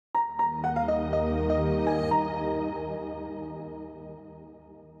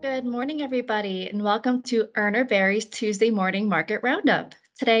Good morning, everybody, and welcome to Urner Barry's Tuesday Morning Market Roundup.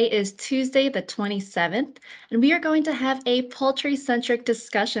 Today is Tuesday, the 27th, and we are going to have a poultry-centric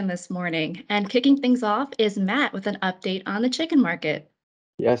discussion this morning. And kicking things off is Matt with an update on the chicken market.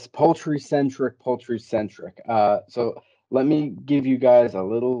 Yes, poultry-centric, poultry-centric. So let me give you guys a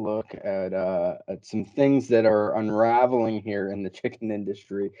little look at some things that are unraveling here in the chicken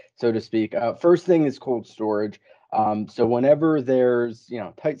industry, so to speak. First thing is cold storage. So whenever there's,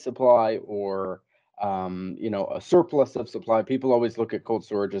 tight supply or, a surplus of supply, people always look at cold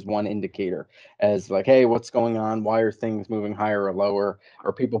storage as one indicator, as like, hey, what's going on? Why are things moving higher or lower?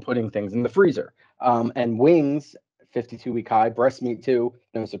 Are people putting things in the freezer? And wings 52-week high, breast meat too,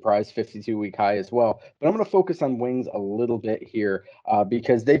 no surprise, 52-week high as well. But I'm going to focus on wings a little bit here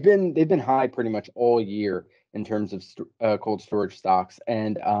because they've been high pretty much all year in terms of cold storage stocks,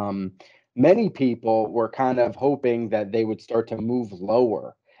 and many people were kind of hoping that they would start to move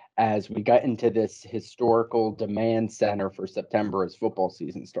lower as we got into this historical demand center for September as football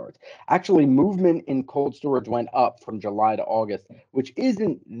season starts. Actually, movement in cold storage went up from July to August, which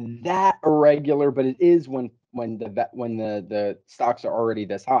isn't that irregular, but it is when the stocks are already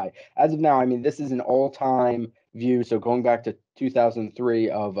this high. As of now, I mean, this is an all-time view. So going back to 2003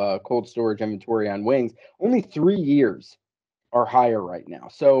 of cold storage inventory on wings, only 3 years are higher right now.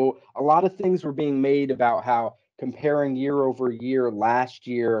 So a lot of things were being made about how comparing year over year last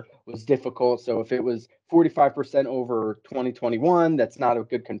year was difficult. So if it was 45% over 2021, that's not a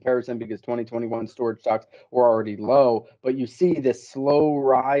good comparison because 2021 storage stocks were already low. But you see this slow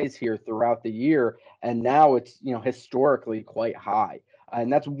rise here throughout the year, and now it's historically quite high. And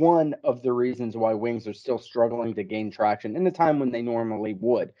that's one of the reasons why wings are still struggling to gain traction in the time when they normally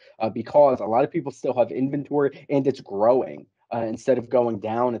would, because a lot of people still have inventory and it's growing. Instead of going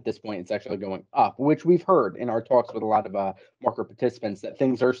down at this point, it's actually going up, which we've heard in our talks with a lot of market participants that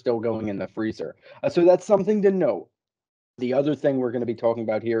things are still going in the freezer. So that's something to note. The other thing we're going to be talking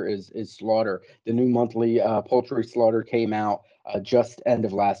about here is slaughter. The new monthly poultry slaughter came out just end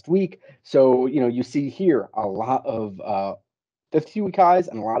of last week. So, you see here a lot of 50-week highs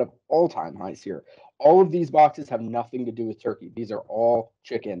and a lot of all-time highs here. All of these boxes have nothing to do with turkey. These are all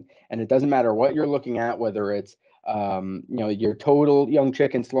chicken, and it doesn't matter what you're looking at, whether it's your total young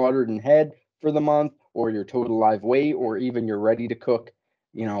chicken slaughtered and head for the month, or your total live weight, or even your ready to cook.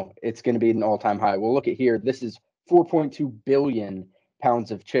 It's going to be an all-time high. We'll look at here. This is 4.2 billion pounds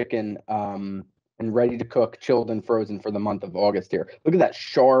of chicken and ready to cook, chilled and frozen for the month of August here. Look at that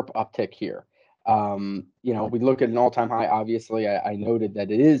sharp uptick here. We look at an all-time high. Obviously, I noted that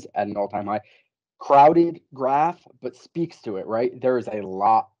it is at an all-time high. Crowded graph, but speaks to it, right? There is a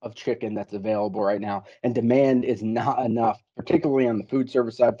lot of chicken that's available right now, and demand is not enough, particularly on the food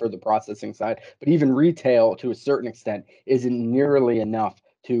service side for the processing side, but even retail to a certain extent isn't nearly enough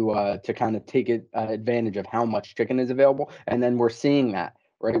to kind of take advantage of how much chicken is available. And then we're seeing that,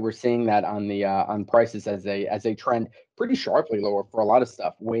 right? We're seeing that on the on prices as they trend pretty sharply lower for a lot of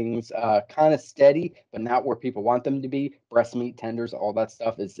stuff. Wings kind of steady, but not where people want them to be. Breast meat, tenders, all that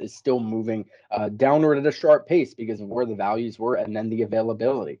stuff is still moving downward at a sharp pace because of where the values were and then the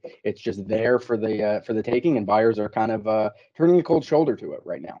availability. It's just there for the taking, and buyers are kind of turning a cold shoulder to it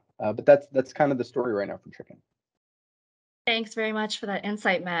right now. But that's kind of the story right now for chicken. Thanks very much for that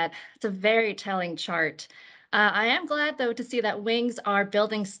insight, Matt. It's a very telling chart. I am glad, though, to see that wings are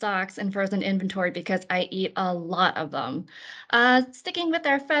building stocks and frozen inventory because I eat a lot of them. Sticking with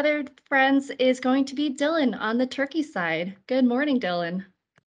our feathered friends is going to be Dylan on the turkey side. Good morning, Dylan.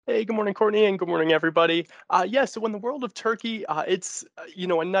 Hey, good morning, Courtney, and good morning, everybody. So in the world of turkey, it's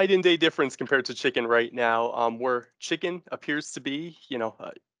a night and day difference compared to chicken right now, where chicken appears to be,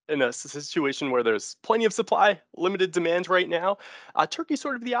 in a situation where there's plenty of supply, limited demand right now. Turkey's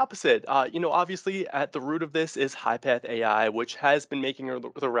sort of the opposite. Obviously at the root of this is high path AI, which has been making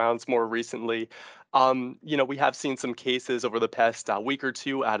the rounds more recently. We have seen some cases over the past week or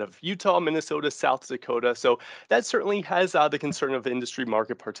two out of Utah, Minnesota, South Dakota. So that certainly has the concern of industry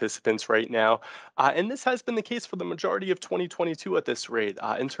market participants right now. And this has been the case for the majority of 2022 at this rate.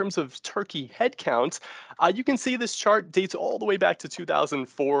 In terms of turkey headcount, you can see this chart dates all the way back to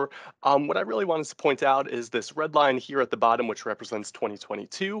 2004. What I really wanted to point out is this red line here at the bottom, which represents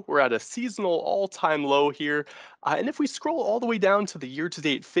 2022. We're at a seasonal all-time low here. And if we scroll all the way down to the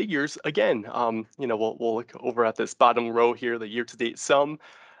year-to-date figures, again, we'll look over at this bottom row here, the year-to-date sum.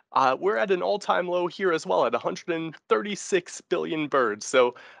 We're at an all-time low here as well at 136 billion birds.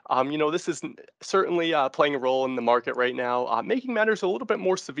 So, this is certainly playing a role in the market right now, making matters a little bit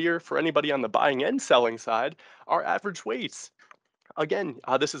more severe for anybody on the buying and selling side. Our average weights Again,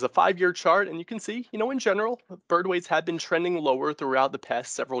 this is a 5-year chart, and you can see, in general, bird weights have been trending lower throughout the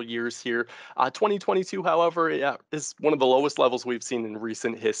past several years here. 2022, however, is one of the lowest levels we've seen in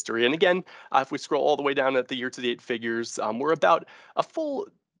recent history. And again, if we scroll all the way down at the year-to-date figures, we're about a full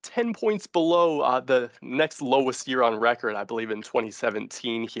 10 points below the next lowest year on record, I believe, in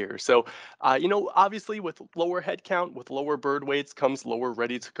 2017 here. So, obviously, with lower headcount, with lower bird weights comes lower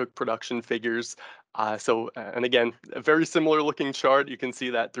ready-to-cook production figures. And again, a very similar looking chart. You can see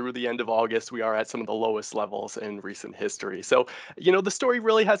that through the end of August, we are at some of the lowest levels in recent history. So, the story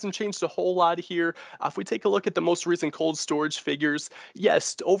really hasn't changed a whole lot here. If we take a look at the most recent cold storage figures,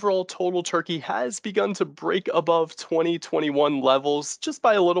 yes, overall total turkey has begun to break above 2021 levels just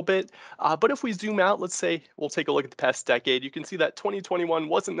by a little bit. But if we zoom out, let's say we'll take a look at the past decade, you can see that 2021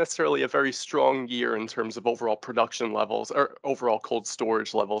 wasn't necessarily a very strong year in terms of overall production levels or overall cold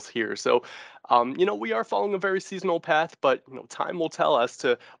storage levels here. So, we are following a very seasonal path, but time will tell as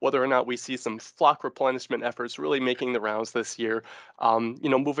to whether or not we see some flock replenishment efforts really making the rounds this year.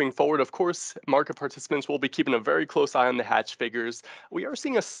 Moving forward, of course, market participants will be keeping a very close eye on the hatch figures. We are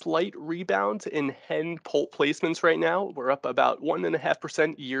seeing a slight rebound in hen poult placements right now. We're up about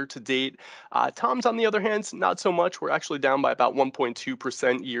 1.5% year to date. Toms, on the other hand, not so much. We're actually down by about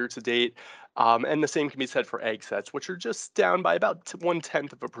 1.2% year to date. And the same can be said for egg sets, which are just down by about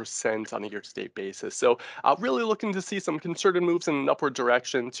 0.1% on a year-to-date basis. So, really looking to see some concerted moves in an upward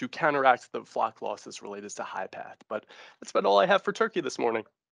direction to counteract the flock losses related to high path. But that's about all I have for turkey this morning.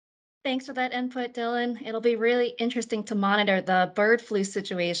 Thanks for that input, Dylan. It'll be really interesting to monitor the bird flu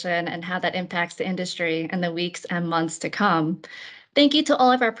situation and how that impacts the industry in the weeks and months to come. Thank you to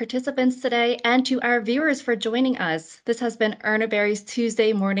all of our participants today and to our viewers for joining us. This has been Urner Barry's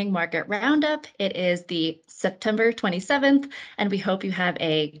Tuesday Morning Market Roundup. It is the September 27th, and we hope you have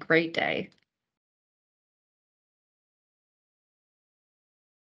a great day.